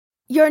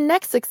Your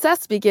next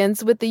success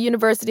begins with the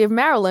University of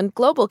Maryland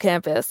Global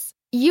Campus.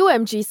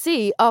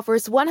 UMGC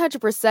offers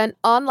 100%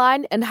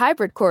 online and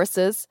hybrid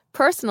courses,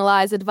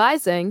 personalized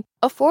advising,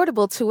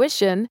 affordable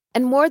tuition,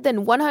 and more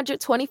than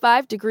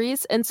 125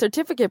 degrees and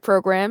certificate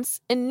programs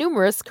in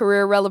numerous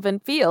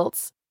career-relevant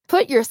fields.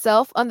 Put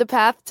yourself on the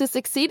path to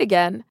succeed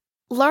again.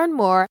 Learn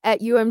more at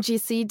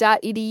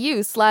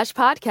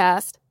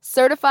umgc.edu/podcast.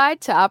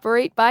 Certified to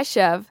operate by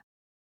Chev.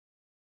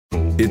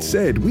 It's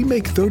said we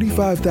make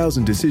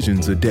 35,000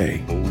 decisions a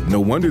day. No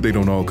wonder they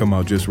don't all come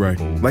out just right.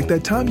 Like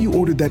that time you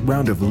ordered that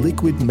round of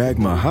liquid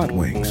magma hot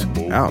wings.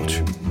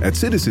 Ouch. At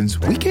Citizens,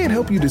 we can't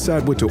help you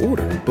decide what to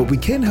order, but we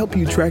can help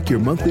you track your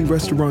monthly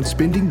restaurant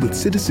spending with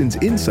Citizens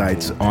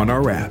Insights on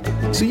our app,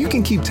 so you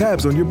can keep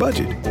tabs on your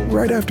budget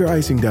right after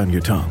icing down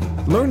your tongue.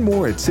 Learn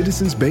more at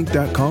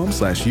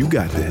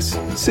citizensbank.com/you-got-this.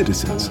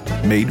 Citizens.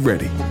 Made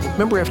ready.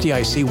 Member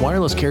FDIC.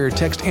 Wireless carrier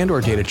text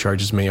and/or data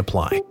charges may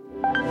apply.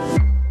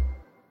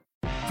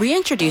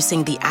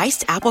 Reintroducing the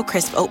Iced Apple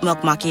Crisp Oat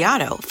Milk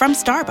Macchiato from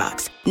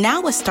Starbucks. Now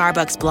with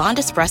Starbucks Blonde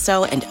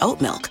Espresso and Oat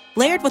Milk,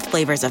 layered with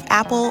flavors of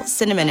apple,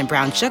 cinnamon, and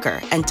brown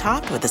sugar, and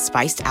topped with a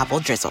spiced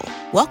apple drizzle.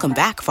 Welcome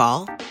back,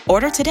 fall.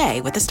 Order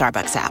today with the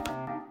Starbucks app.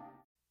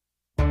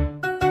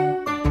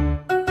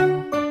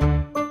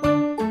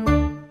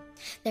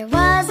 There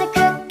was a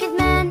crooked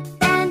man,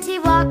 and he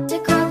walked a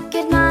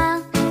crooked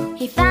mile.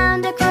 He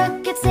found a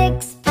crooked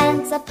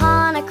sixpence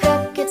upon a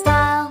crooked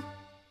stile.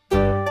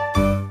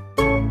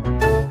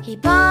 He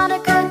bought a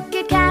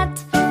crooked cat,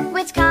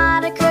 which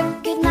caught a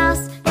crooked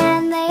mouse,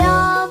 and they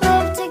all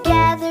lived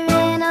together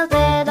in a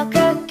little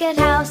crooked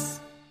house.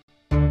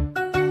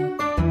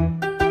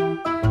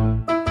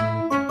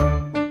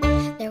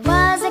 There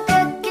was a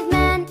crooked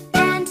man,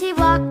 and he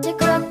walked a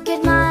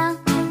crooked mile.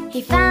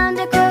 He found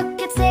a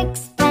crooked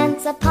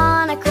sixpence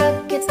upon a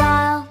crooked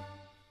stile.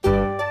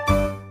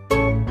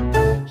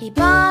 He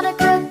bought a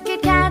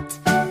crooked cat,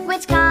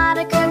 which caught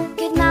a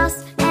crooked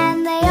mouse,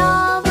 and they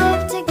all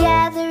lived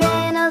together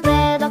in a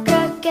little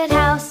crooked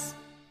house.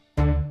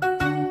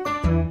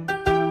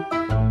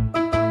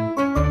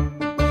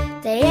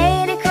 They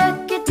ate a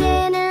crooked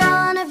dinner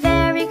on a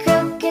very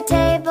crooked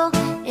table.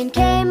 In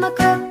came a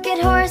crooked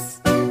horse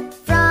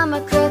from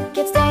a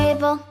crooked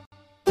stable.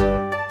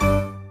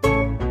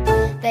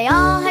 They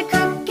all had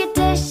crooked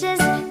dishes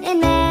in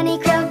many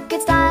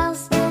crooked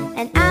styles,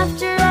 and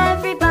after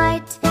every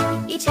bite,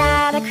 each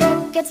had a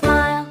crooked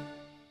smile.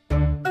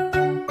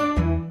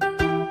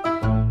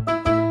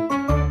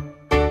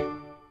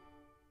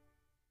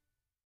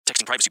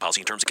 Texting privacy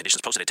policy and terms and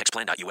conditions posted at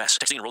textplan.us.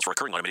 Texting enrolls for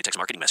recurring automated text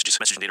marketing messages.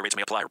 Message and data rates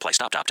may apply. Reply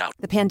stop to opt out.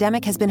 The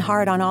pandemic has been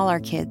hard on all our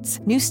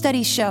kids. New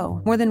studies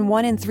show more than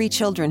 1 in 3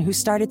 children who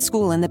started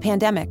school in the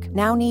pandemic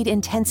now need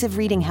intensive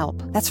reading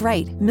help. That's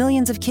right.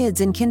 Millions of kids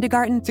in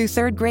kindergarten through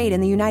 3rd grade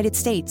in the United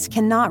States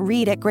cannot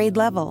read at grade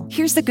level.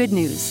 Here's the good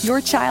news.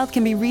 Your child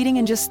can be reading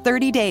in just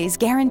 30 days,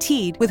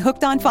 guaranteed, with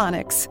Hooked on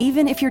Phonics.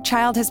 Even if your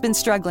child has been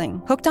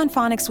struggling, Hooked on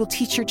Phonics will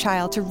teach your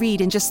child to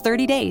read in just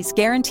 30 days,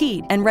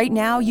 guaranteed. And right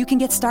now, you can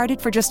get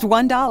started for just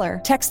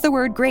 $1. Text the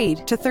word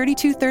GRADE to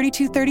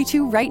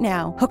 323232 right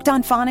now. Hooked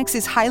on Phonics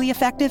is highly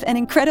effective and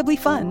incredibly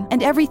fun,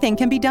 and everything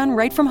can be done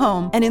right from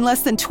home and in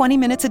less than 20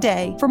 minutes a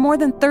day. For more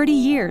than 30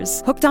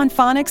 years, Hooked on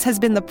Phonics has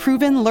been the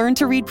proven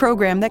learn-to-read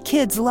program that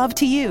kids love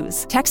to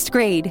use. Text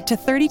GRADE to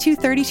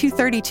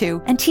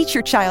 323232 and teach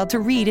your child to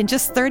read in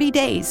just 30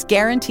 days,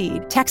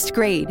 guaranteed. Text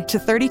GRADE to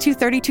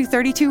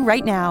 323232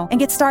 right now and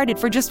get started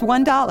for just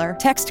 $1.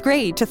 Text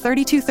GRADE to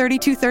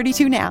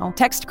 323232 now.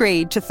 Text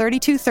GRADE to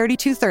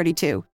 323232.